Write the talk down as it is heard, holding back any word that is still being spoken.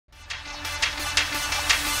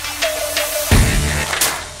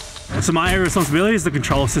So my area of responsibility is the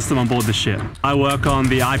control system on board the ship. I work on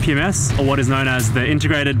the IPMS, or what is known as the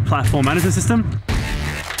Integrated Platform Management System.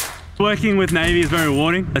 Working with Navy is very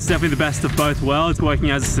rewarding. It's definitely the best of both worlds, working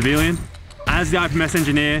as a civilian. As the IPMS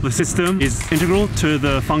engineer, the system is integral to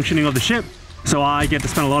the functioning of the ship. So I get to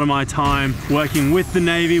spend a lot of my time working with the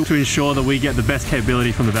Navy to ensure that we get the best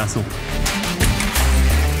capability from the vessel.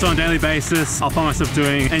 So on a daily basis, I'll find myself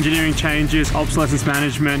doing engineering changes, obsolescence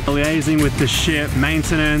management, liaising with the ship,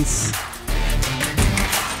 maintenance.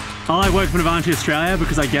 I like working for Navantia Australia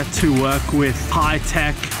because I get to work with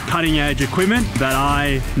high-tech, cutting-edge equipment that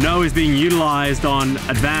I know is being utilised on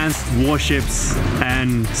advanced warships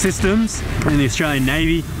and systems in the Australian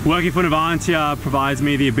Navy. Working for Navantia provides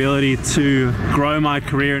me the ability to grow my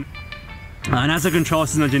career. And as a control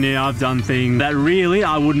system engineer, I've done things that really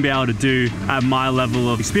I wouldn't be able to do at my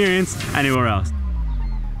level of experience anywhere else.